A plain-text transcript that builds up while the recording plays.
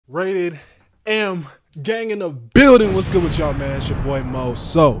Rated M gang in the building. What's good with y'all, man? It's your boy Mo.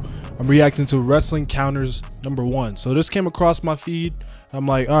 So I'm reacting to Wrestling Counters #1. So this came across my feed. I'm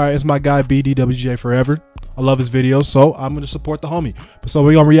like, all right, it's my guy BDWJ Forever. I love his videos, so I'm gonna support the homie. So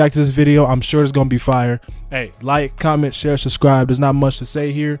we're gonna react to this video. I'm sure it's gonna be fire. Hey, like, comment, share, subscribe. There's not much to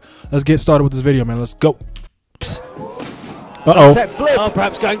say here. Let's get started with this video, man. Let's go. Sunset flip. Oh,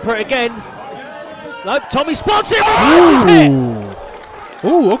 perhaps going for it again. No, Tommy spots it.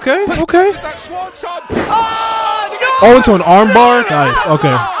 Ooh, okay, okay. That swan song. Oh, into an armbar? Nice.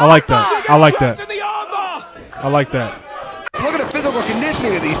 Okay, I like that. I like that. I like that. Look at the physical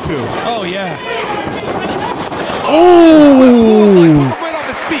conditioning of these two. Oh, yeah. Oh!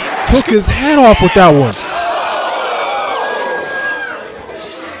 Took his head off with that one.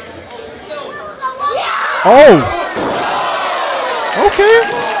 Oh! Okay.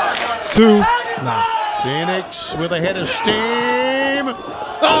 Two. Nah. Phoenix with a head of steam.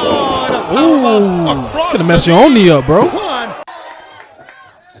 Oh, and a ooh. Could have messed your own knee up, bro.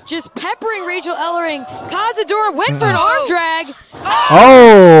 Just peppering Rachel Ellering. Cazadora went for an arm drag.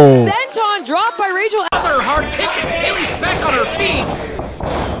 Oh! Senton dropped by Rachel. Another hard kick and Kaylee's back on her feet.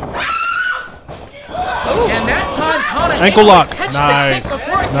 And that time Kana ankle lock. Nice.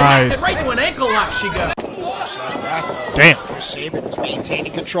 Nice. Right into an ankle lock she got. Damn. Saban is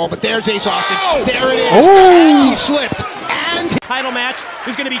maintaining control, but there's Ace Austin. There it is. Oh. He slipped. And Title match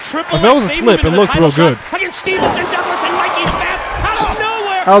is going to be triple. If that was a slip, it looked real good. Against Stevenson, Douglas, and Mikey Fast out of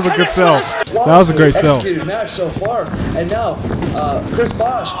nowhere. That was a good sell. That was a great sell. Executed match so far, and now Chris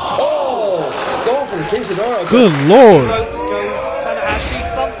Bosch. Oh, going for the Cazadora. Good lord. Ropes goes Tanahashi,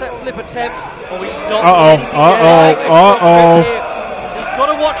 sunset flip attempt. Oh, he's not. He's got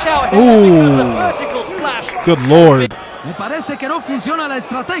to watch out. Because of the vertical splash. Good lord. Me parece que no funciona la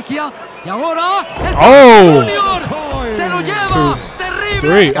estrategia y ahora Oh! se lo lleva. Terrible.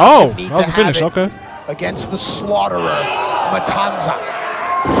 3. Oh, that was a finish. Okay. against the slaughterer, Matanza.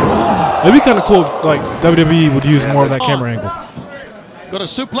 It'd be kind of cool if, like, WWE would use more of that camera angle. Gonna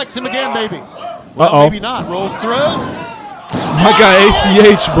suplex him again, maybe. Uh-oh. Maybe not. Rolls through. My guy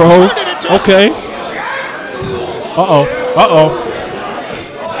ACH, bro. Okay. Uh-oh. Uh-oh.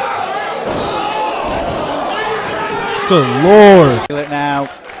 Good lord. Now.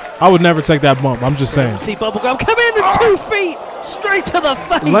 I would never take that bump. I'm just saying. See Bubblegum come in with 2 feet straight to the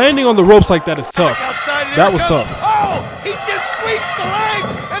face. Landing on the ropes like that is tough. That was tough. Oh, he just sweeps the leg,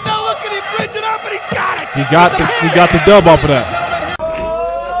 and now look at him bridge it up, and he got it. He got the dub off of that.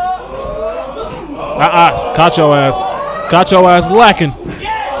 Caught your ass. Caught your ass lacking.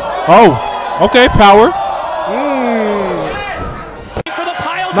 Oh, okay, power.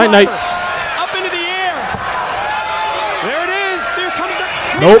 Night night. Up into the air. There it is. Here comes the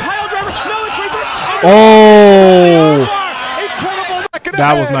Nope. pile driver. No, it's reversed. Oh, Incredible.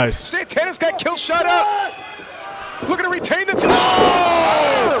 that was nice. Santana's got kill shot up. Looking to retain the title.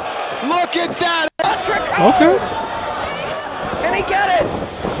 Oh, look at that. Okay. And he got it.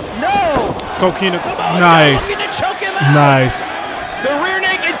 No. Coquina. Nice. Nice. The rear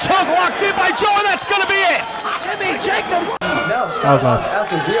naked choke locked in by Joe, and that's going to be it. Jimmy Jacobs. Now Scott nice.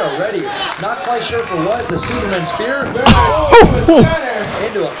 Asavia ready. Not quite sure for what. The Superman spear.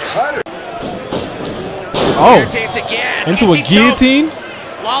 Into a cutter. Oh, Again. into a guillotine.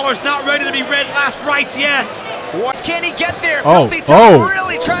 Lawler's not ready to be red last rights yet. Can he get there? Oh, Filthy Tom oh.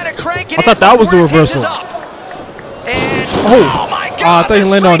 really trying to crank it I thought that was the reversal. And Oh, my God, I thought he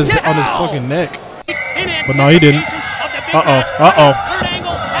landed on his straight to hell. fucking neck. But no, he didn't.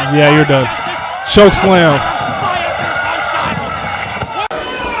 Yeah, you're done. Choke slam.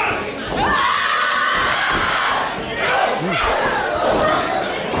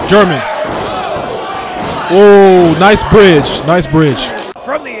 German. Oh, nice bridge. Nice bridge.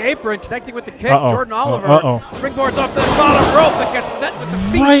 From the apron, connecting with the kick, Uh-oh. Jordan Oliver springboards off the bottom rope, but gets met with the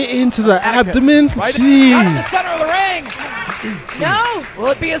feet. Right into the abdomen. Right in the Jeez. center of the ring. No,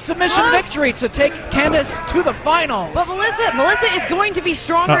 Will it be a submission victory to take Candice to the finals? but Melissa is going to be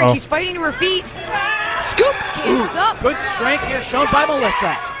stronger, and she's fighting to her feet. Scoops Candace up. Good strength here shown by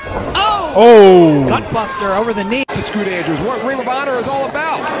Melissa. Oh. Gutbuster over the knee. To Scoot Andrews, what Ring of Honor is all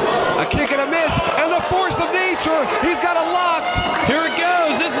about. A kick and a miss, and the force of nature. He's got it locked. Here it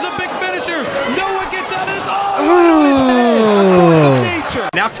goes. This is the big finisher. No one gets out of this. Nature.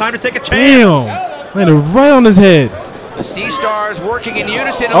 Now time to take a chance. Damn. Landed right on his head. The Sea Stars working in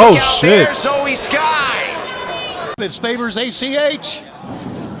unison. Oh, Look out shit. there, Zoe Sky. This favors ACH.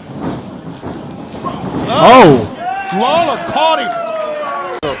 Oh. Lawler caught him.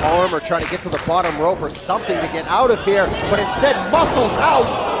 Her arm or trying to get to the bottom rope or something to get out of here, but instead muscles out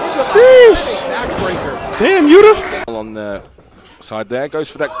into the backbreaker. Damn, Yuta. On the Side there,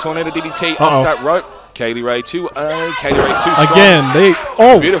 goes for that tornado DDT off that rope. Kaylee Ray too early. Kaylee Ray's too strong. Again,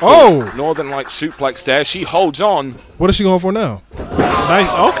 beautiful. Northern Light suplex there. She holds on. What is she going for now?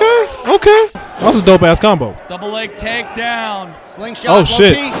 Nice. Okay. That was a dope ass combo. Double leg takedown. Slingshot. Oh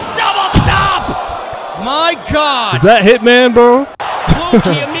shit. Double stop. My God. Is that Hitman, bro?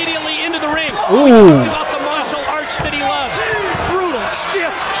 Loki immediately into the ring. Ooh. About the martial arts that he loves. Brutal,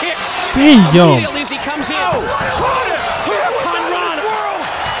 stiff kicks. Damn. Immediately as he comes in.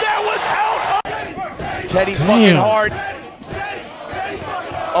 Teddy fucking hard.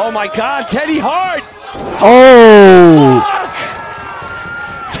 Oh my God, Teddy hard. Oh.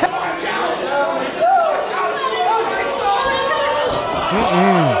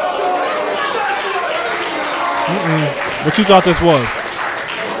 What you thought this was?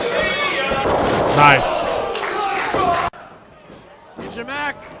 Nice.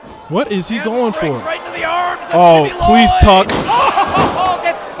 What is he going for? Right into the arms. Oh, please tuck. Oh,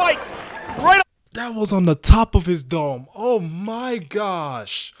 gets spiked. Right. That was on the top of his dome. Oh my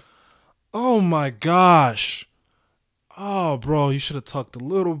gosh. Oh my gosh. Oh, bro, you should have tucked a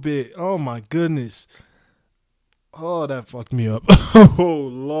little bit. Oh my goodness. Oh, that fucked me up. Oh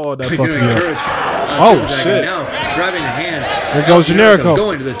Lord, that fucked me up. Oh shit. Now grabbing a hand. There goes Generico.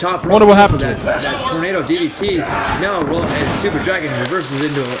 Going to the top rope. Wonder what happened to that tornado DDT. Now rolling, and Super Dragon reverses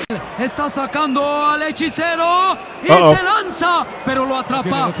into it. Está sacando al hechicero y se lanza, pero lo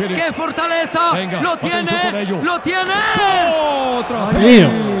atrapa. ¡Qué fortaleza! ¡Lo tiene! ¡Lo tiene!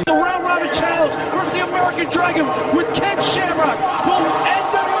 Damn. The round robin challenge versus the American Dragon with Ken Shamrock, who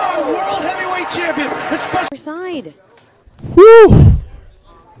ended our world heavyweight champion. Especially Side. Woo.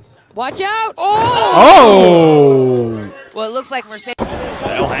 Watch out! Oh. Well, it looks like Mercedes.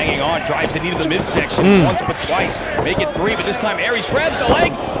 Still hanging on, drives it into the midsection once but twice. Make it 3, but this time Aries grabs the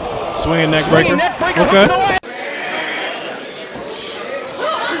leg. Swinging neck breaker. Okay.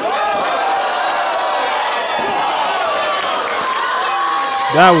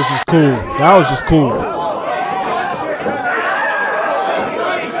 That was just cool. That was just cool.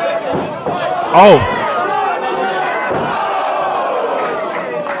 Oh.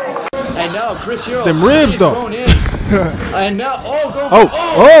 And now Chris Hero. Them ribs though. And now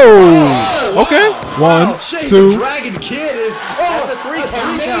Okay. Wow, 1, Shades 2. of Dragon Kid is that's a 3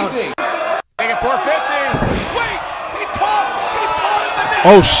 count. Taking 450. Wait, he's caught. He's caught in the net.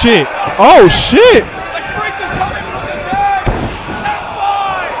 Oh shit. Oh shit. Like Briggs is coming from the dead.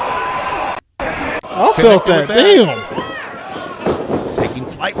 F5. I felt that. Damn. Taking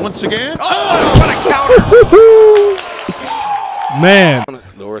flight once again. Oh, what a counter. Man.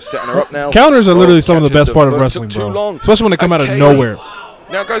 Laura's setting her up now. Counters are literally some of the Catches best part of foot, wrestling, took too bro. long. Especially when they come out of Kaylee nowhere.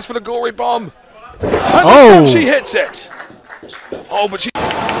 Now goes for the glory bomb. Oh. She hits it. Oh, but she.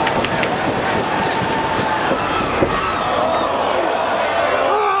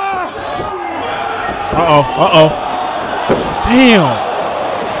 Damn.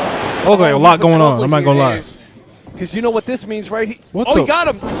 Okay, a lot going on. I'm not gonna lie. Because you know what this means, right? What Oh, the? he got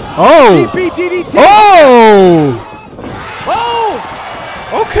him. Oh. DDT. Oh. Oh!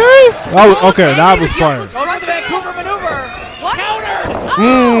 Okay. Okay, that was fire. Over the Vancouver maneuver. What? Countered.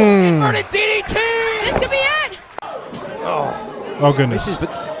 Inverted DDT. This could be it. Oh goodness.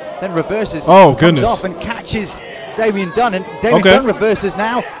 Then reverses. Oh goodness. Comes off and catches Damian Dunn, and Damian Dunn reverses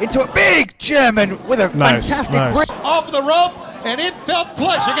now into a big German with a fantastic grip. Off the rope, and it felt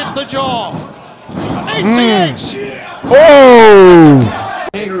flush against the jaw. ACH. Oh.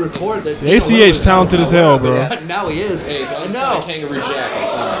 Kangaroo record this. ACH talented as hell, bro. Now he is. No. Kangaroo Jack.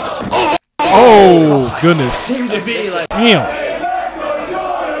 Oh goodness. Seemed to be like. Damn.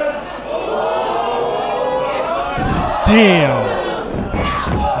 Damn.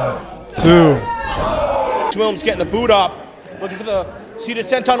 2. Williams getting the boot up. Looking for the seated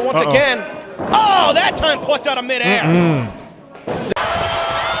senton once again. Oh, that time plucked out of midair. Cross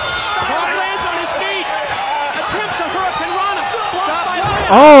lands on his feet. Attempts a Hurricane Rana. Blocked by Lance.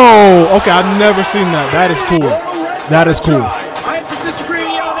 Oh, okay. I've never seen that. That is cool. That is cool. I have to disagree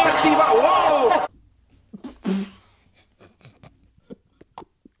with you on that, Steve.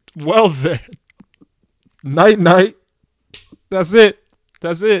 Whoa! Well then. Night. That's it.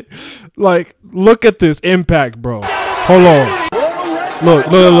 That's it. Like, look at this impact, bro. Hold on. Look.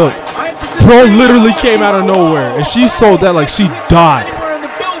 Bro literally came out of nowhere, and she sold that like she died.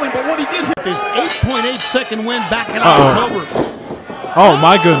 His 8.8 second win back in October. Oh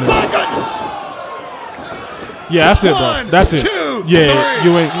my goodness. Yeah, that's it, bro. That's it. Yeah,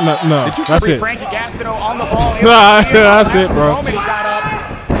 you ain't no. That's it. Frankie Gastineau on the ball. Nah, that's it, bro. Into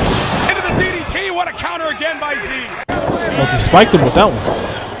the DDT. What a counter again by Z. Okay, spiked him with that one.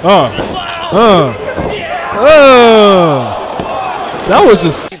 That was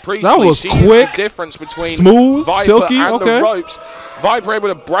just that was quick, the difference between smooth, Viper silky. and Okay. the ropes. Viper able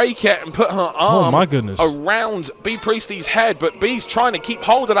to break it and put her arm my goodness. around B Priestley's head, but B's trying to keep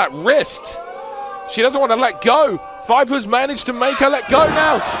hold of that wrist. She doesn't want to let go. Viper's managed to make her let go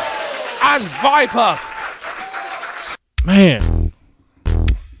now. And Viper. Man,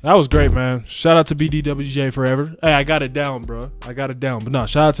 that was great, man. Shout out to BDWJ forever. Hey, I got it down, bro. I got it down. But no,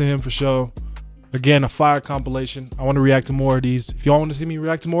 shout out to him for sure. Again, a fire compilation. I want to react to more of these. If y'all want to see me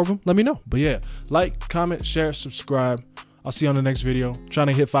react to more of them, let me know. But yeah, like, comment, share, subscribe. I'll see you on the next video. Trying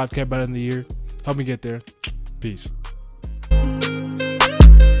to hit 5K by the end of the year. Help me get there. Peace.